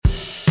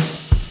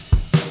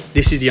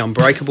This is the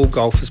Unbreakable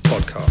Golfers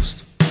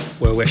podcast,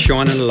 where we're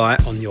shining a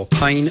light on your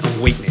pain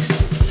and weakness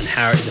and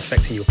how it is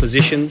affecting your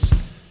positions,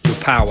 your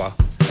power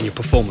and your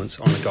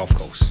performance on the golf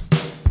course.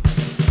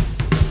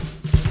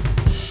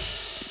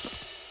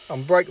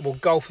 Unbreakable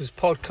Golfers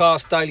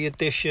podcast, daily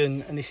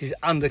edition, and this is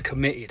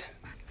Undercommitted.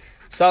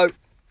 So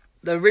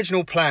the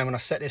original plan when I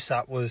set this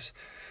up was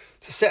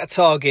to set a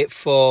target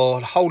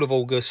for the whole of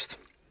August.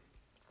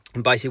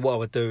 And basically what I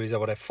would do is I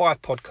would have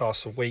 5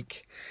 podcasts a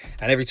week,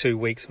 and every 2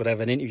 weeks I would have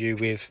an interview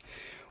with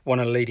one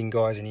of the leading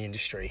guys in the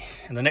industry.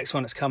 And the next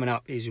one that's coming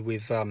up is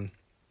with the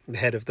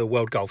head of the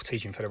World Golf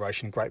Teaching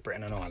Federation in Great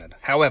Britain and Ireland.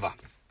 However,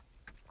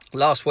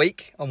 last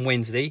week on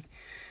Wednesday,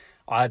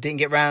 I didn't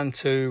get round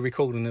to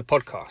recording the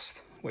podcast,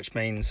 which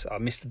means I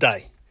missed a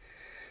day.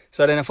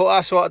 So then I thought,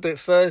 that's right, I'll do it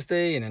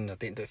Thursday, and then I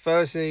didn't do it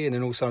Thursday, and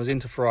then also I was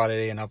into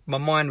Friday, and my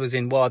mind was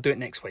in, well, I'll do it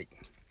next week.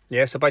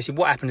 Yeah, so basically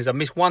what happened is I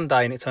missed one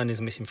day and it turned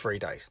into missing 3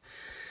 days.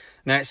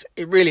 Now,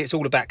 it's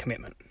all about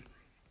commitment.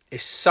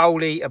 It's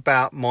solely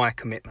about my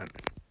commitment.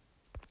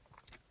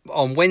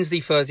 On Wednesday,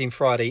 Thursday and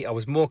Friday, I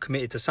was more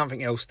committed to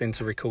something else than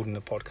to recording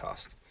the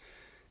podcast.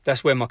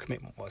 That's where my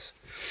commitment was.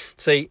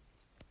 See,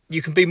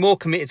 you can be more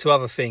committed to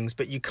other things,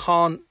 but you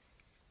can't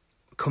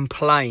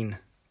complain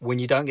when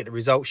you don't get the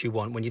results you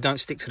want, when you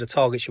don't stick to the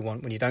targets you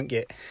want, when you don't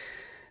get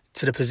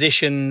to the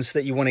positions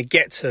that you want to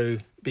get to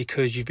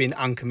because you've been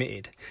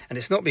uncommitted. And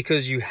it's not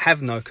because you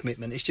have no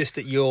commitment, it's just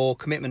that your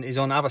commitment is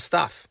on other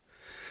stuff.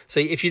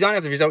 See, if you don't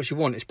have the results you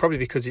want, it's probably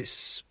because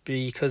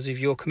of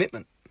your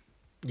commitment.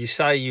 You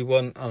say you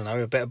want,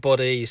 a better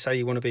body, you say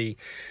you want to be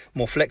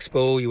more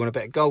flexible, you want a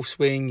better golf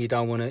swing, you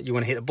want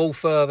to hit the ball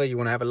further, you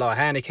want to have a lower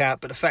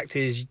handicap, but the fact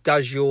is,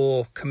 does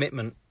your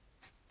commitment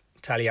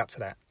tally up to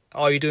that?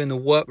 Are you doing the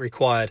work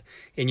required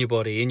in your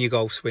body, in your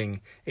golf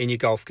swing, in your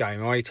golf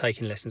game? Are you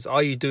taking lessons?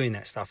 Are you doing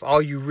that stuff?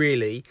 Are you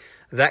really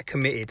that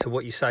committed to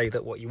what you say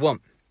that what you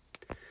want?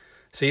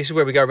 See, this is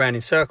where we go around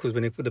in circles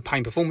with the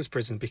pain performance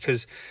prism,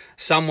 because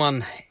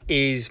someone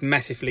is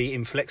massively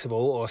inflexible,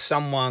 or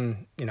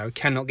someone,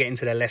 cannot get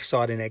into their left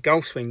side in their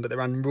golf swing, but they're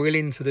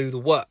unwilling to do the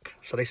work.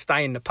 So they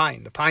stay in the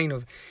pain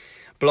of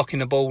blocking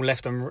the ball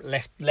left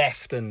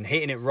and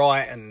hitting it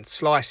right and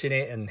slicing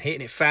it and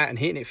hitting it fat and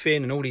hitting it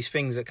thin and all these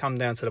things that come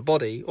down to the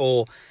body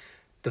or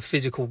the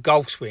physical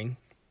golf swing.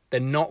 They're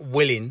not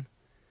willing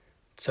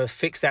to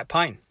fix that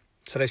pain.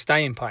 So they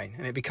stay in pain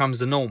and it becomes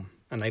the norm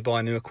and they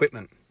buy new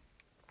equipment.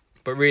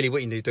 But really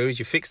what you need to do is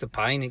you fix the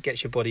pain, it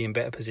gets your body in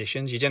better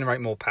positions, you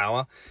generate more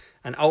power,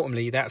 and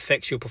ultimately that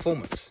affects your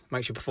performance,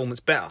 makes your performance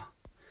better.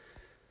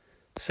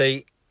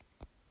 See,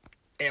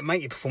 it'll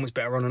make your performance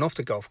better on and off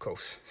the golf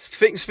course.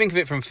 Think of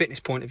it from a fitness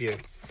point of view.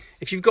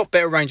 If you've got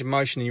better range of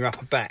motion in your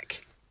upper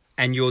back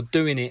and you're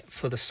doing it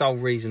for the sole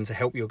reason to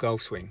help your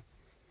golf swing,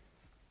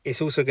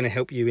 it's also going to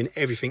help you in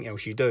everything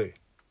else you do.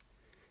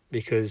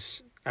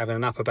 Because having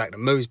an upper back that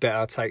moves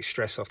better takes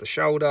stress off the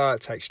shoulder,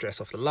 it takes stress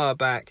off the lower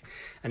back,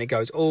 and it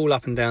goes all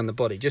up and down the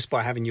body just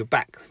by having your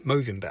back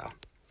moving better.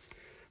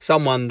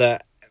 Someone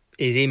that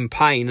is in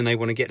pain and they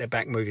want to get their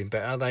back moving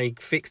better, they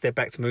fix their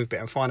back to move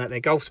better and find out their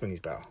golf swing is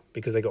better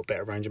because they got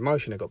better range of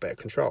motion, they got better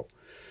control.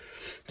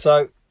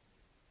 So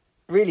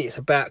really it's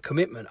about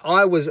commitment.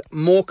 I was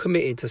more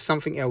committed to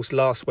something else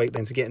last week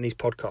than to getting these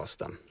podcasts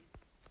done.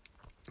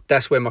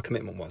 That's where my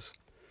commitment was.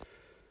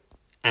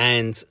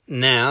 And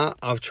now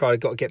I've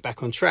got to get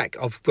back on track.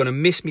 I've got to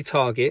miss my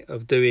target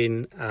of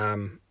doing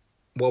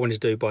what I wanted to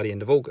do by the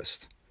end of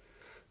August.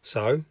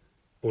 So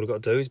all I've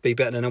got to do is be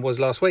better than I was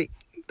last week.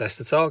 That's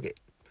the target.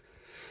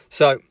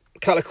 So, a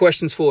couple of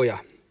questions for you.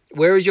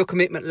 Where is your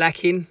commitment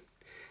lacking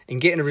in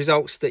getting the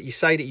results that you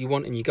say that you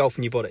want in your golf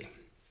and your body?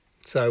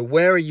 So,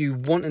 where are you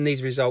wanting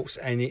these results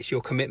and it's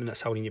your commitment that's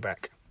holding you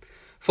back?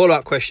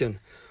 Follow-up question.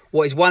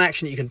 What is one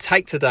action that you can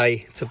take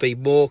today to be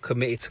more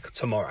committed to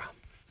tomorrow?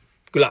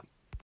 Good luck.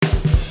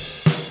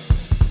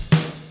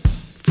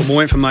 For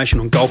more information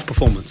on golf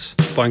performance,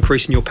 by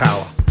increasing your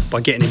power,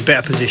 by getting in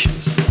better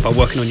positions, by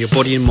working on your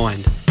body and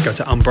mind, go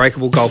to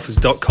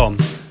unbreakablegolfers.com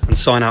and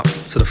sign up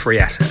to the free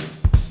asset.